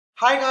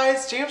Hi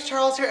guys, James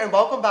Charles here and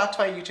welcome back to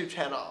my YouTube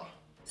channel.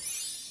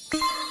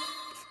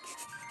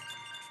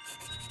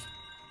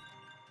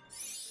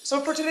 So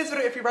for today's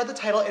video, if you read the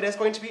title, it is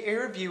going to be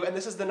a review, and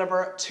this is the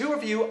number 2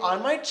 review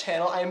on my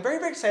channel. I am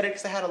very excited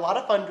because I had a lot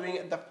of fun doing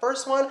the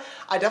first one.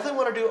 I definitely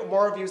want to do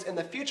more reviews in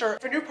the future.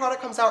 If a new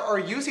product comes out or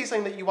you see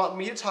something that you want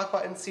me to talk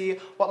about and see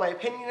what my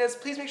opinion is,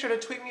 please make sure to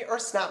tweet me or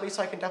snap me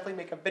so I can definitely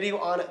make a video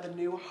on the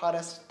new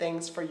hottest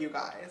things for you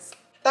guys.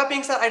 That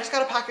being said, I just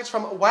got a package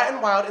from Wet n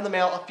Wild in the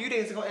mail a few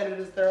days ago, and it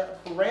is their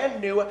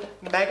brand new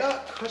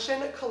Mega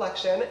Cushion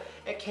Collection.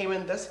 It came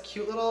in this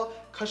cute little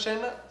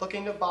cushion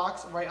looking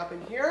box right up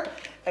in here.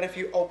 And if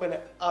you open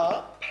it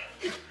up,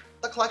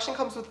 the collection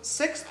comes with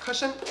 6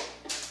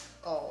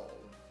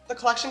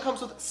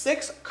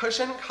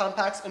 cushion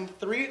compacts and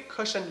 3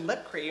 cushion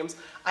lip creams.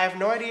 I have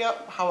no idea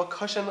how a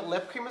cushion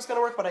lip cream is gonna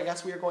work, but I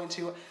guess we are going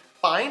to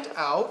find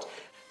out.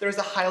 There's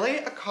a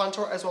highlight, a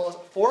contour, as well as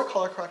 4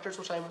 color correctors,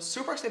 which I'm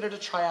super excited to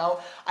try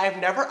out. I have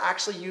never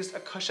actually used a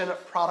cushion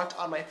product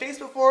on my face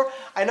before.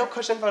 I know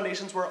cushion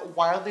foundations were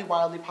wildly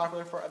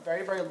popular for a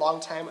very long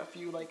time, a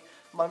few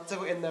months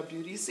ago in the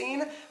beauty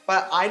scene,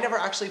 but I never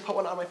actually put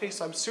one on my face,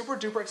 so I'm super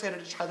duper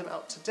excited to try them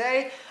out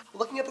today.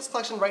 Looking at this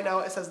collection right now,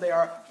 it says they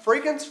are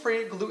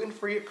fragrance-free,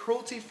 gluten-free,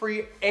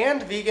 cruelty-free,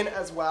 and vegan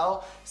as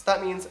well. So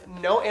that means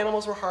no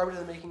animals were harmed in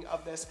the making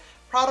of this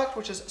product,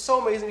 which is so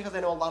amazing because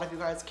I know a lot of you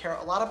guys care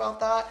a lot about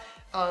that.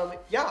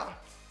 Yeah.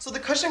 So the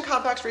cushion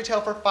compacts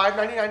retail for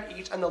 $5.99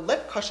 each, and the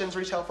lip cushions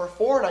retail for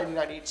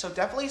 $4.99 each. So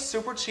definitely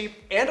super cheap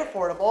and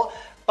affordable.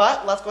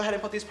 But let's go ahead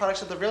and put these products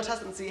to the real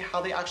test and see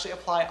how they actually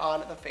apply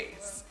on the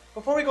face.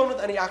 Before we go in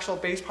with any actual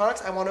base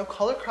products, I want to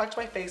color correct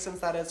my face since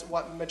that is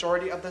what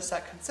majority of the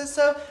set consists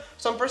of.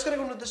 So I'm first going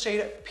to go into the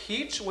shade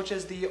Peach, which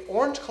is the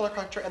orange color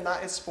corrector, and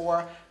that is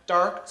for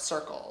dark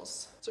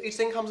circles. So each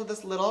thing comes with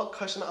this little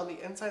cushion on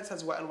the inside. It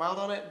says Wet n Wild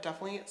on it.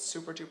 Definitely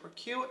super duper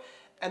cute.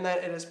 And then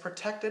it is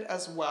protected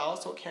as well,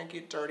 so it can't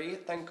get dirty,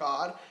 thank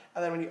God.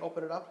 And then when you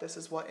open it up, this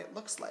is what it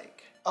looks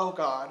like. Oh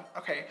God,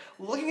 okay.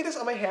 Looking at this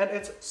on my hand,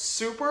 it's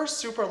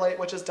super light,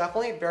 which is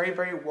definitely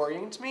very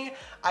worrying to me.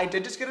 I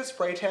did just get a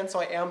spray tan, so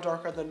I am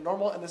darker than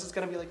normal, and this is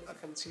gonna be like a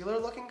concealer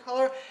looking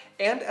color.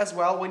 And as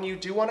well, when you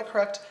do wanna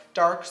correct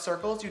dark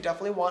circles, you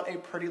definitely want a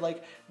pretty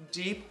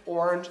deep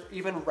orange,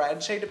 even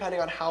red shade, depending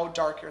on how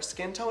dark your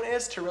skin tone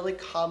is, to really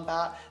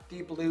combat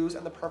the blues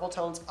and the purple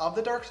tones of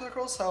the dark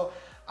circles. So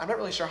I'm not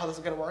really sure how this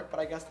is gonna work, but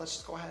I guess let's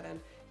just go ahead and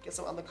get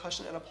some on the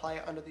cushion and apply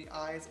it under the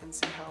eyes and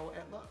see how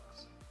it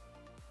looks.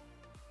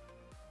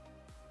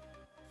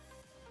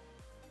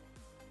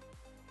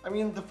 I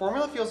mean, the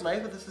formula feels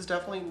nice, but this is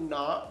definitely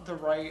not the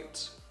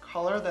right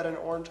color that an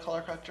orange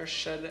color corrector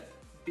should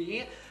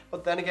be.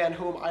 But then again,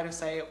 who am I to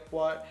say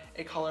what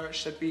a color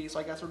should be? So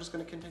I guess we're just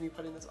gonna continue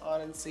putting this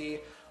on and see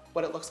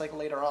what it looks like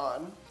later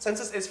on. Since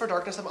this is for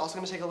darkness, I'm also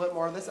gonna take a little bit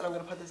more of this, and I'm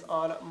gonna put this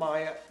on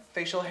my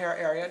facial hair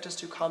area just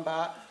to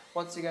combat,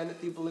 once again,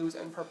 the blues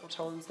and purple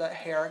tones that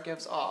hair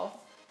gives off.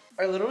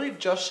 I literally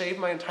just shaved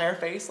my entire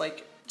face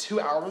 2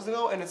 hours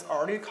ago, and it's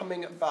already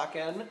coming back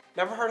in.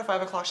 Never heard of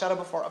 5 o'clock shadow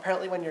before.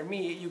 Apparently when you're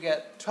me, you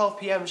get 12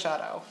 p.m.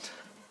 shadow.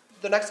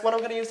 The next one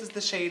I'm gonna use is the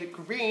shade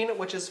Green,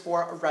 which is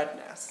for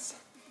redness.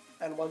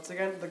 And once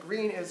again, the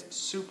green is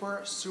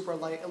super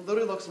light. It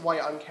literally looks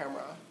white on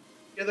camera.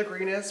 Here the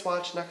green is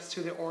swatched next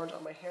to the orange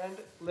on my hand.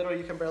 Literally,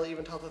 you can barely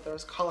even tell that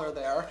there's color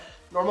there.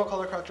 Normal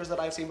color correctors that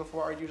I've seen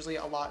before are usually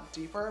a lot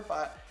deeper,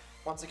 but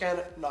once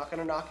again, not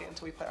gonna knock it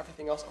until we put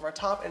everything else over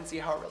top and see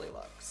how it really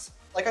looks.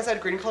 Like I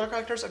said, green color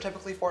correctors are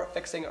typically for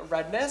fixing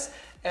redness,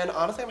 and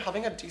honestly, I'm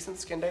having a decent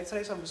skin day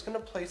today, so I'm just gonna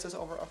place this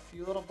over a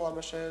few little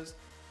blemishes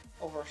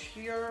over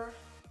here.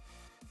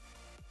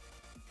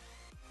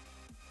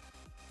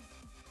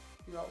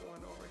 You got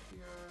one over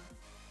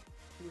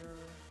here.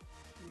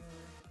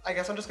 I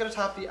guess I'm just gonna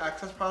tap the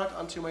excess product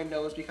onto my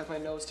nose because my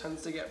nose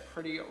tends to get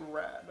pretty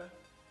red.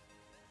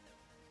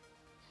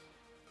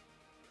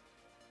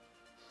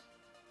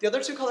 The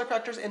other 2 color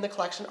correctors in the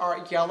collection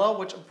are yellow,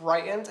 which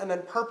brightens, and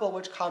then purple,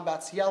 which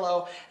combats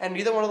yellow, and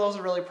neither one of those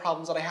are really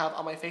problems that I have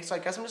on my face, so I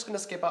guess I'm just gonna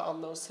skip out on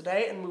those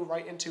today and move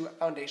right into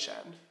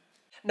foundation.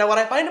 Now, what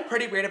I find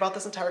pretty weird about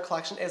this entire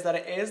collection is that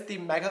it is the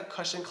Mega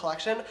Cushion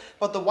Collection,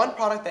 but the one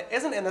product that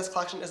isn't in this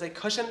collection is a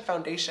cushion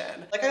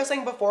foundation. Like I was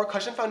saying before,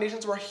 cushion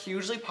foundations were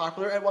hugely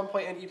popular at one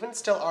point and even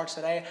still are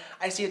today.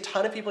 I see a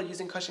ton of people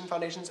using cushion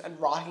foundations and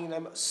rocking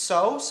them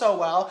so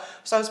well.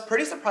 So I was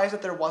pretty surprised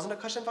that there wasn't a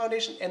cushion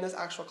foundation in this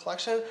actual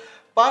collection.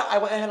 But I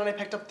went ahead and I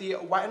picked up the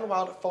Wet n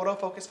Wild Photo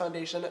Focus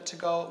Foundation to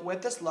go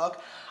with this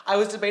look. I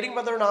was debating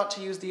whether or not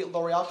to use the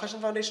L'Oreal Cushion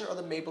Foundation or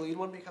the Maybelline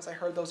one because I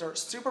heard those are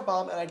super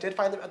bomb, and I did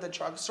find them at the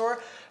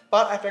drugstore.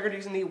 But I figured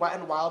using the Wet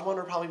n Wild one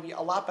would probably be a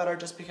lot better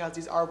just because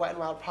these are Wet n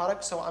Wild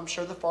products, so I'm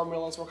sure the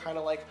formulas will kind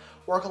of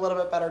work a little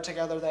bit better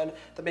together than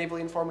the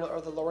Maybelline formula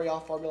or the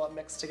L'Oreal formula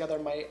mixed together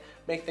might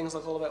make things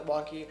look a little bit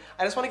wonky.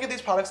 I just want to give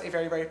these products a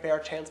very fair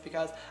chance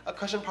because a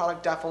cushion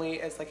product definitely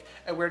is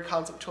a weird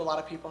concept to a lot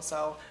of people,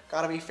 so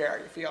gotta be fair,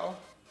 you feel.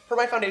 For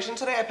my foundation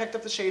today, I picked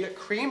up the shade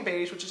Cream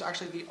Beige, which is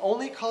actually the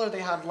only color they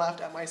have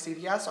left at my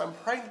CVS, so I'm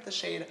praying that the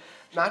shade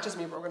matches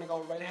me, but we're gonna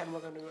go right ahead and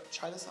we're gonna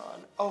try this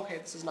on. Okay,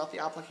 this is not the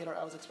applicator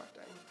I was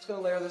expecting. Just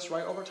gonna layer this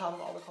right over top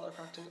of all the color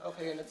correcting.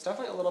 Okay, and it's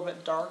definitely a little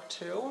bit dark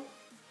too.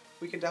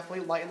 We can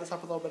definitely lighten this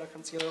up with a little bit of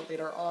concealer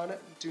later on.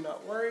 Do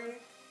not worry.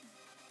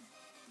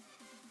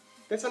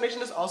 This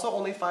foundation is also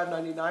only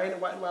 $5.99.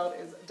 Wet n Wild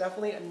is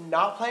definitely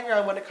not playing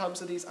around when it comes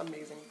to these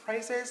amazing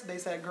prices. They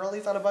said,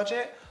 girlies on a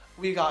budget,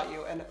 we got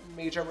you, and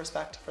major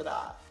respect for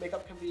that.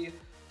 Makeup can be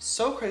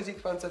so crazy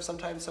expensive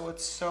sometimes, so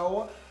it's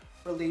so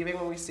relieving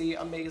when we see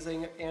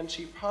amazing and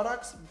cheap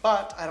products,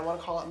 but I don't want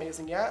to call it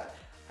amazing yet.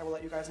 I will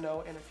let you guys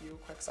know in a few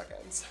quick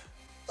seconds.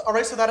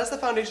 Alright, so that is the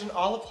foundation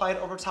all applied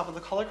over top of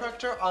the color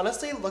corrector.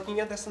 Honestly, looking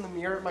at this in the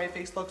mirror, my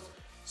face looks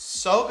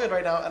so good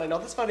right now, and I know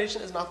this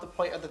foundation is not the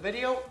point of the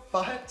video,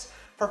 but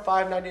for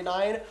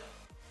 $5.99,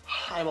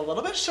 I'm a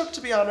little bit shook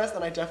to be honest,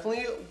 and I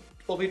definitely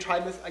will be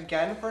trying this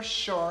again for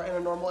sure in a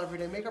normal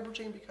everyday makeup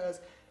routine because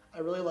I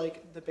really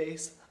like the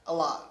base a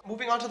lot.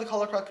 Moving on to the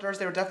color correctors,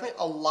 they were definitely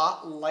a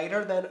lot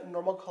lighter than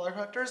normal color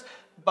correctors,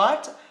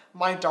 but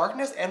my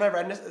darkness and my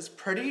redness is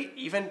pretty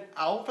even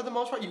out for the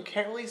most part. You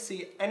can't really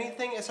see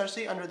anything,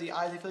 especially under the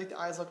eyes. I feel like the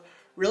eyes look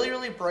really,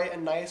 really bright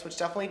and nice, which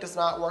definitely does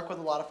not work with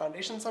a lot of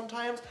foundation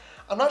sometimes.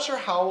 I'm not sure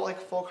how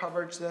like full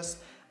coverage this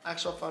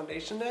actual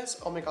foundation is.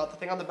 Oh my god, the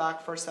thing on the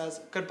back first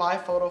says, goodbye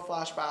photo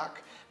flashback.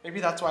 Maybe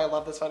that's why I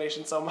love this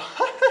foundation so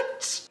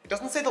much. It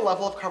doesn't say the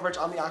level of coverage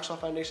on the actual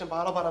foundation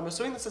bottle, but I'm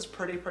assuming this is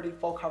pretty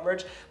full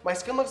coverage. My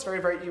skin looks very,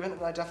 very even,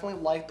 and I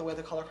definitely like the way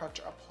the color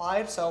corrector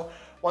applied. So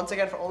once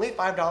again, for only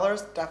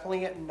 $5,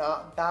 definitely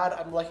not bad.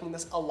 I'm liking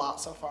this a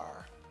lot so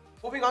far.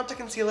 Moving on to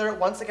concealer,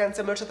 once again,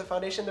 similar to the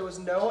foundation, there was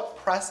no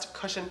pressed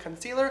cushion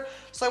concealer.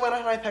 So I went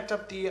ahead and I picked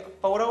up the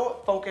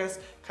Photo Focus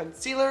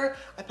Concealer.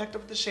 I picked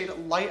up the shade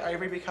Light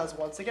Ivory because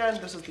once again,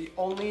 this is the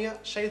only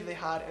shade they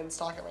had in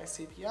stock at my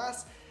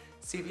CVS.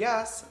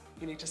 CVS,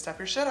 you need to step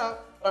your shit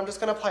up. I'm just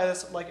gonna apply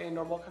this like a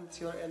normal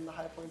concealer in the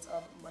high points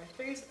of my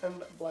face and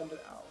blend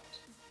it out.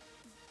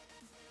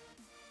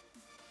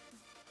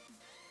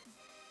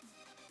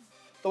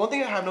 The one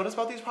thing I have noticed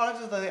about these products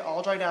is that they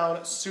all dry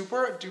down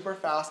super duper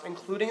fast,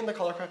 including the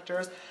color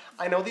correctors.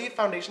 I know the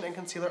foundation and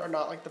concealer are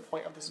not like the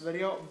point of this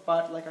video,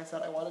 but like I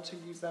said, I wanted to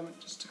use them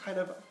just to kind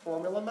of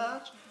formula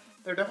match.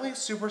 They're definitely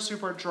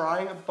super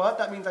drying, but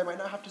that means I might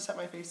not have to set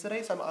my face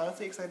today, so I'm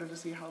honestly excited to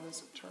see how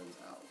this turns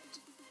out.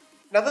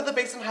 Now that the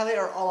base and highlight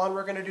are all on,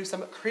 we're going to do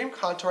some cream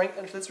contouring,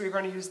 and for this we're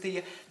going to use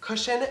the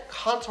Cushion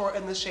Contour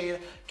in the shade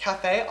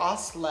Cafe Au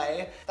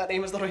Slay. That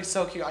name is literally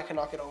so cute, I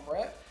cannot get over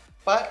it.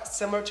 But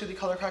similar to the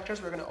color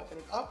correctors, we're going to open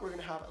it up. We're going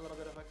to have a little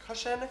bit of a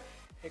cushion,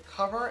 a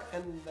cover,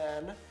 and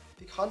then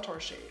the contour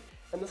shade.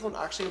 And this one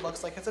actually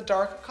looks like it's a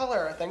dark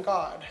color, thank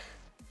God.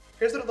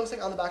 Here's what it looks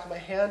like on the back of my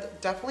hand.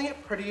 Definitely a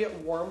pretty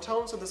warm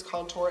tone, so this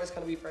contour is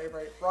going to be very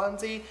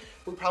bronzy.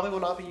 We probably will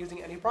not be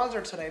using any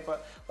bronzer today,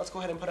 but let's go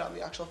ahead and put it on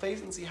the actual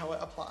face and see how it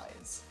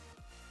applies.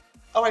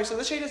 Alright, so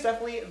this shade is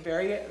definitely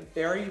very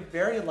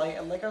light,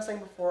 and like I was saying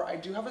before, I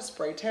do have a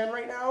spray tan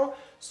right now,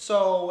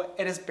 so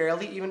it is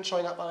barely even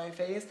showing up on my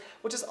face,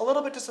 which is a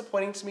little bit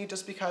disappointing to me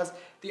just because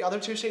the other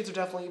two shades are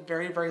definitely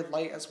very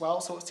light as well,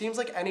 so it seems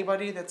like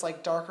anybody that's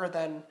like darker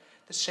than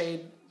the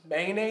shade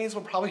Mayonnaise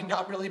would probably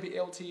not really be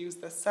able to use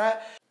this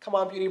set. Come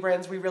on, beauty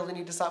brands, we really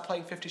need to stop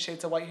playing 50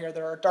 Shades of White here.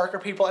 There are darker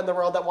people in the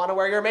world that want to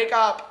wear your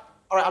makeup.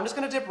 Alright, I'm just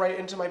going to dip right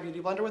into my beauty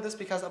blender with this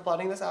because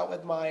blending this out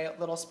with my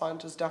little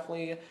sponge is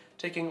definitely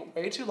taking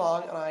way too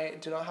long and I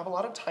do not have a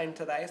lot of time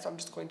today, so I'm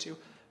just going to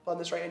blend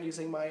this right in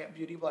using my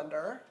beauty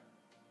blender.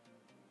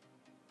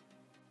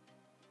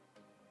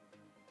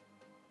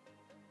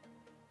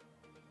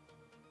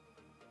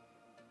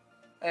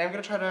 I am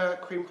going to try to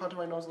cream contour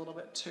my nose a little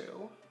bit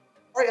too.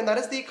 Alright, and that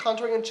is the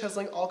contouring and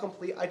chiseling all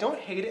complete. I don't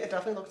hate it, it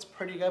definitely looks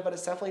pretty good, but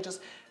it's definitely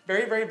just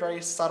very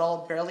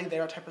subtle, barely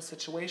there type of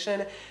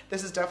situation.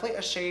 This is definitely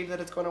a shade that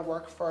is going to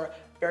work for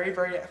very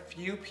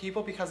few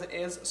people because it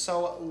is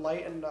so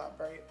light and not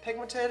very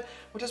pigmented,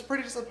 which is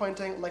pretty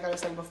disappointing. Like I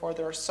was saying before,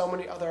 there are so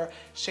many other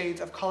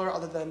shades of color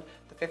other than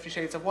the 50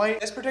 Shades of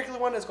White. This particular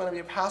one is going to be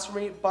a pass for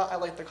me, but I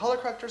like the color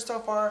corrector so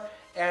far,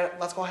 and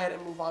let's go ahead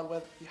and move on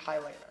with the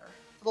highlighter.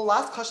 So the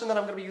last cushion that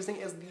I'm going to be using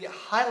is the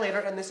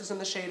highlighter, and this is in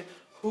the shade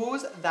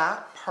Who's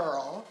That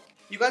Pearl?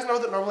 You guys know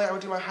that normally I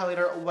would do my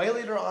highlighter way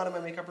later on in my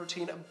makeup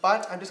routine,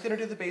 but I'm just going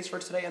to do the base for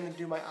today and then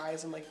do my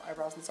eyes and like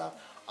eyebrows and stuff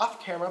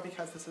off camera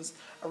because this is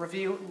a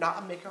review, not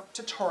a makeup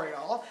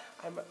tutorial.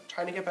 I'm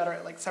trying to get better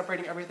at like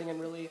separating everything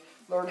and really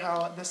learn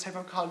how this type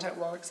of content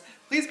works.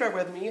 Please bear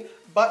with me,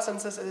 but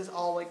since this is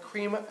all like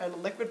cream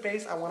and liquid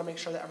base, I want to make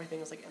sure that everything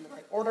is like in the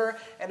right order,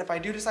 and if I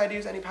do decide to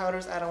use any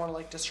powders, I don't want to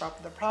like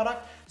disrupt the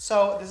product.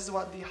 So this is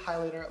what the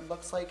highlighter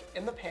looks like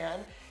in the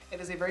pan. It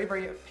is a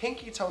very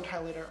pinky toned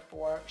highlighter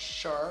for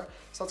sure.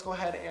 So let's go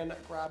ahead and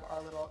grab our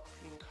little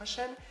clean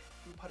cushion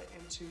and put it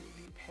into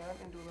the pan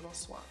and do a little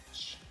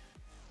swatch.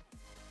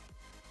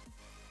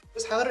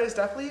 This highlighter is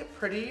definitely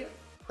pretty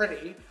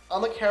pretty.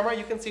 On the camera,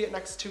 you can see it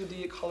next to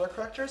the color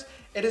correctors.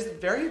 It is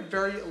very,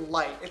 very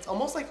light. It's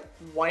almost like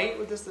white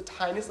with just the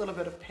tiniest little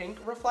bit of pink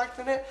reflect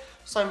in it.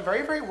 So I'm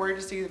very, very worried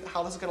to see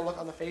how this is gonna look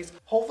on the face.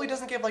 Hopefully it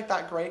doesn't give like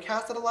that gray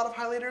cast that a lot of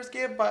highlighters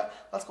give, but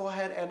let's go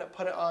ahead and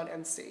put it on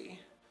and see.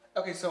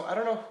 Okay, so I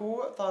don't know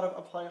who thought of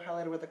applying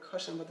highlighter with a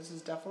cushion, but this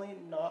is definitely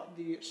not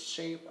the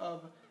shape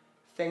of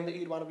thing that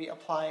you'd want to be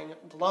applying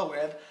glow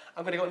with.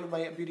 I'm gonna go into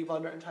my beauty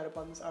blender and try to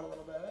blend this out a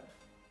little bit.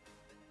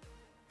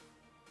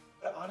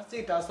 But honestly,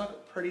 it does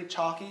look pretty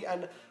chalky,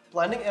 and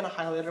blending in a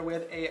highlighter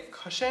with a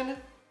cushion,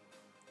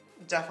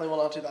 definitely will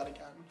not do that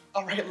again.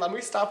 All right, let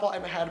me stop while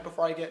I'm ahead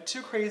before I get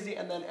too crazy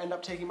and then end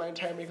up taking my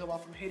entire makeup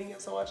off from hating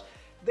it so much.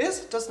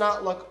 This does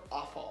not look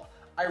awful.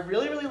 I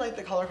really, really like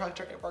the color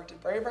corrector. It worked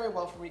very, very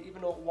well for me,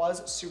 even though it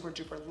was super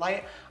duper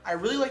light. I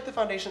really like the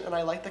foundation, and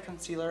I like the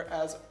concealer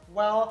as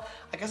well.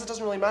 I guess it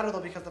doesn't really matter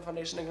though, because the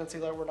foundation and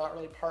concealer were not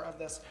really part of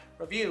this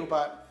review,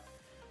 but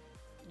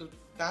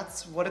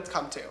that's what it's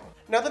come to.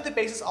 Now that the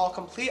base is all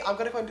complete, I'm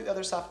gonna go and do the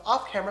other stuff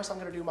off camera. So I'm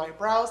gonna do my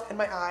brows and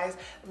my eyes,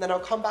 and then I'll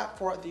come back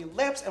for the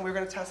lips, and we're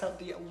gonna test out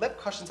the lip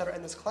cushions that are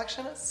in this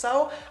collection.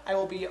 So I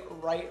will be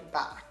right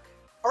back.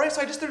 All right,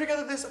 so I just threw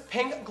together this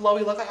pink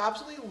glowy look. I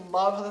absolutely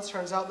love how this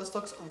turns out. This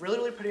looks really,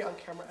 really pretty on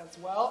camera as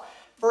well.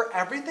 For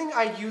everything,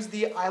 I use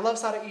the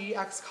iluvsarahii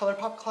x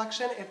Colourpop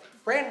collection. It's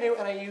brand new,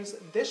 and I use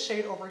this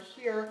shade over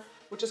here,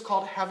 which is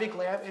called Heavy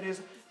Glam. It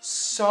is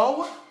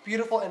so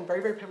beautiful and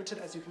very, very pigmented,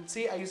 as you can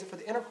see. I use it for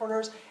the inner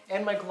corners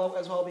and my glow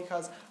as well,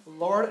 because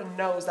Lord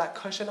knows that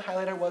cushion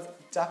highlighter was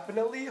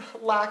definitely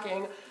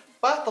lacking.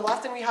 But the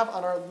last thing we have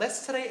on our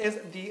list today is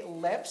the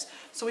lips.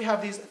 So we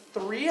have these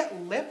 3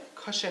 lip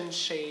cushion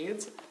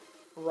shades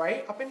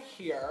right up in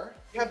here.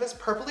 We have this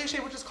purpley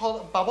shade, which is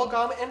called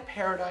Bubblegum in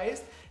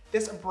Paradise,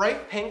 this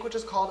bright pink, which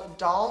is called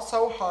Doll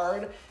So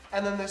Hard,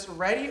 and then this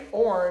reddy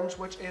orange,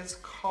 which is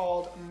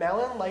called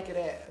Melon Like It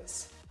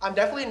Is. I'm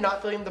definitely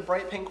not feeling the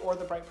bright pink or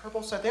the bright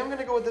purple, so I think I'm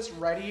gonna go with this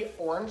reddy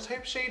orange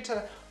type shade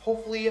to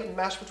hopefully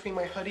mesh between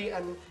my hoodie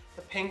and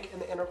the pink in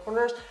the inner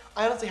corners.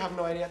 I honestly have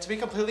no idea. To be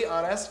completely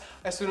honest,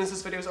 as soon as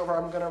this video is over,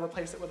 I'm gonna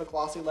replace it with a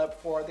glossy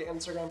lip for the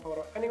Instagram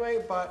photo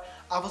anyway, but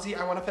obviously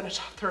I wanna finish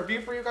off the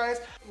review for you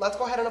guys. Let's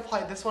go ahead and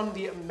apply this one,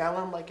 the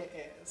Melon Like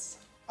It Is.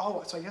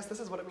 Oh, so I guess this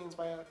is what it means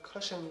by a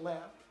cushion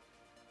lip.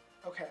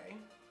 Okay.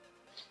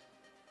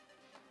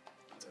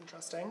 That's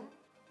interesting.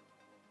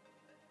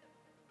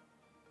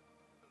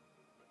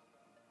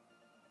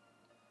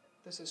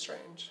 This is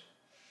strange.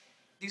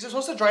 These are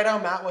supposed to dry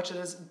down matte, which it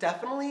is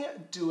definitely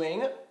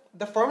doing.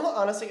 The formula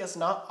honestly is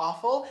not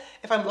awful.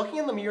 If I'm looking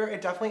in the mirror,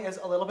 it definitely is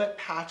a little bit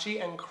patchy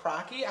and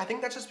cracky. I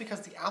think that's just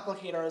because the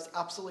applicator is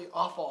absolutely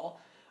awful.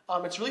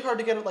 It's really hard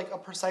to get like a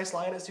precise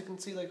line. As you can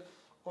see, like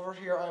over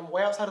here, I'm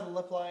way outside of the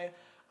lip line.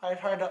 I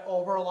tried to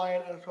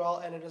overline as well,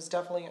 and it is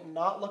definitely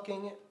not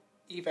looking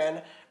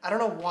even. I don't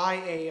know why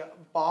a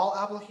ball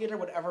applicator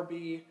would ever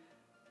be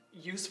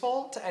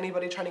useful to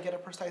anybody trying to get a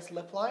precise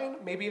lip line.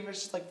 Maybe if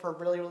it's just like for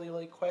really, really,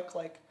 really quick,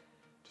 like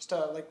just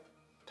a like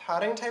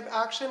padding type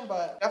action,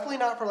 but definitely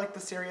not for like the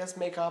serious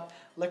makeup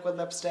liquid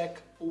lipstick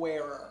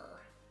wearer.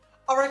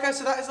 Alright guys,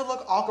 so that is the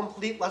look all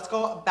complete. Let's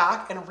go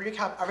back and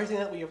recap everything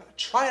that we've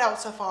tried out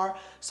so far.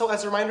 So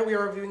as a reminder, we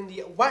are reviewing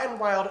the Wet n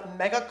Wild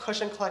Mega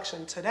Cushion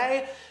Collection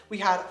today. We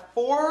had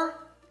four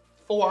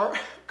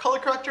color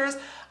correctors,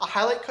 a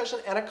highlight cushion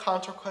and a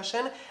contour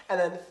cushion, and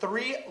then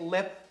 3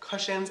 lip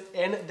cushions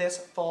in this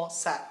full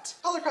set.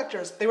 Color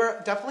correctors, they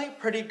were definitely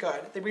pretty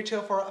good. They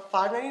retail for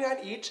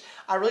 $5.99 each.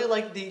 I really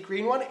like the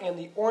green one and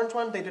the orange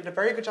one. They did a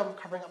very good job of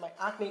covering up my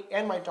acne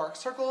and my dark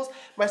circles.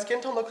 My skin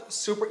tone looks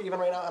super even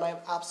right now, and I'm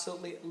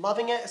absolutely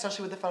loving it,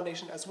 especially with the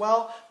foundation as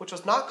well, which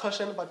was not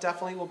cushion, but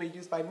definitely will be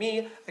used by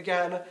me.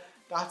 Again,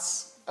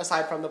 that's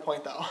aside from the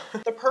point though.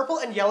 The purple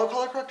and yellow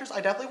color correctors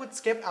I definitely would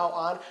skip out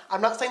on.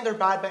 I'm not saying they're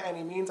bad by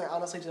any means. I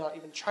honestly did not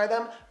even try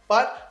them,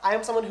 but I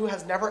am someone who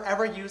has never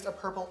ever used a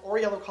purple or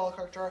yellow color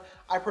corrector.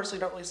 I personally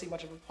don't really see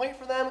much of a point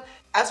for them.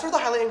 As for the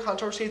highlight and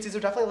contour shades, these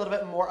are definitely a little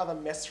bit more of a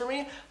miss for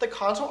me. The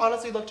contour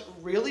honestly looked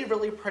really,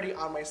 really pretty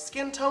on my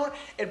skin tone.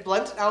 It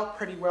blended out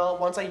pretty well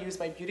once I used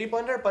my beauty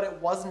blender, but it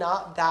was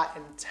not that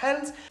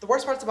intense. The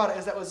worst parts about it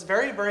is that it was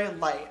very, very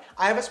light.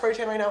 I have a spray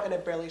tan right now and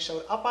it barely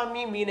showed up on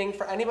me, meaning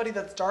for anybody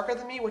that's darker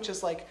than me, which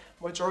is like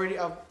majority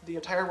of the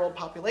entire world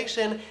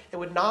population, it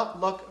would not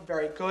look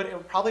very good.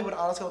 It probably would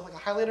honestly look like a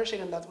highlighter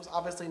shade, and that was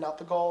obviously not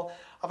the goal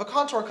of a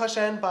contour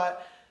cushion,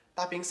 but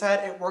that being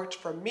said, it worked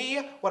for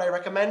me. Would I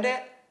recommend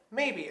it?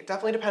 Maybe. It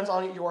definitely depends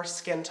on your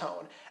skin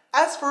tone.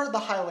 As for the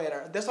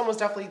highlighter, this one was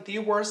definitely the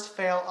worst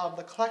fail of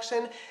the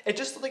collection. It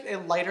just looked like a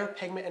lighter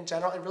pigment in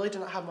general. It really did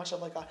not have much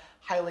of like a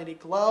highlighty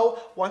glow.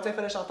 Once I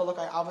finished off the look,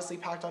 I obviously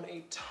packed on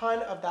a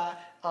ton of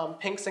that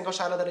pink single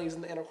shadow that I use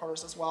in the inner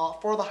corners as well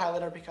for the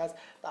highlighter, because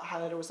that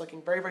highlighter was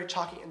looking very, very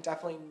chalky and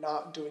definitely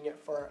not doing it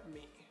for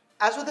me.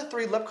 As for the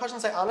 3 lip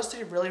cushions, I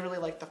honestly really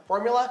like the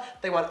formula.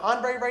 They went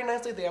on very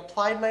nicely, they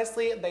applied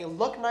nicely, they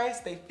look nice,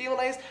 they feel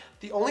nice.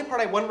 The only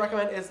part I wouldn't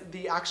recommend is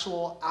the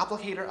actual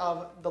applicator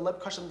of the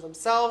lip cushions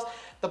themselves.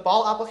 The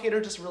ball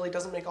applicator just really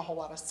doesn't make a whole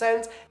lot of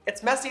sense.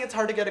 It's messy, it's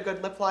hard to get a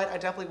good lip line. I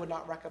definitely would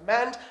not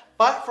recommend,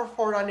 but for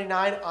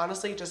 $4.99,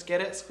 honestly, just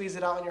get it, squeeze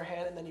it out on your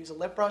hand, and then use a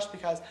lip brush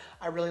because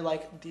I really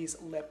like these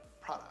lip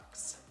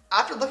products.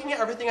 After looking at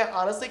everything, I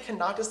honestly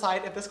cannot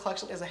decide if this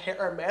collection is a hit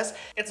or miss.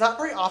 It's not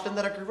very often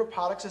that a group of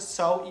products is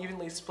so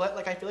evenly split.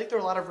 Like, I feel like there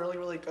are a lot of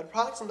really good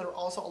products, and there are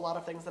also a lot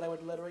of things that I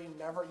would literally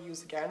never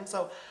use again.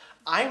 So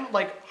I'm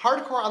like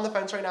hardcore on the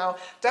fence right now.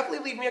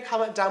 Definitely leave me a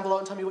comment down below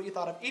and tell me what you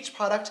thought of each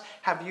product.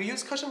 Have you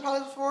used cushion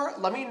products before?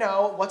 Let me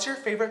know. What's your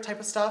favorite type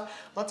of stuff?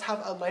 Let's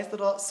have a nice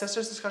little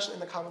sisters discussion in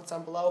the comments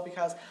down below,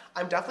 because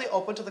I'm definitely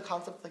open to the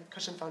concept of like a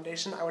cushion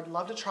foundation. I would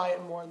love to try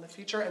it more in the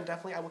future, and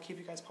definitely I will keep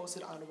you guys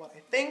posted on what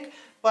I think.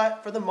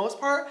 But for the most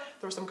part,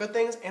 there were some good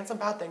things and some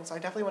bad things, so I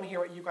definitely want to hear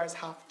what you guys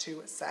have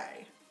to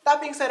say. That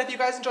being said, if you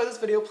guys enjoyed this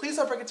video, please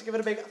don't forget to give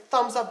it a big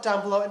thumbs up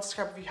down below and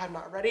subscribe if you have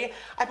not already.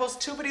 I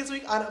post 2 videos a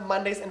week on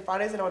Mondays and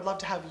Fridays, and I would love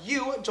to have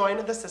you join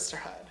the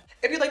sisterhood.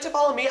 If you'd like to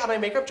follow me on my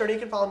makeup journey, you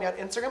can follow me on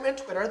Instagram and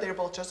Twitter. They are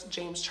both just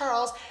James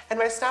Charles. And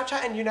my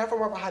Snapchat and YouNow for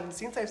more behind the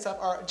scenes type stuff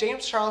are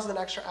James Charles with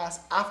an extra S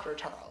after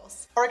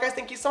Charles. Alright guys,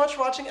 thank you so much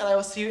for watching, and I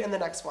will see you in the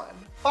next one.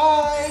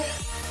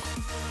 Bye!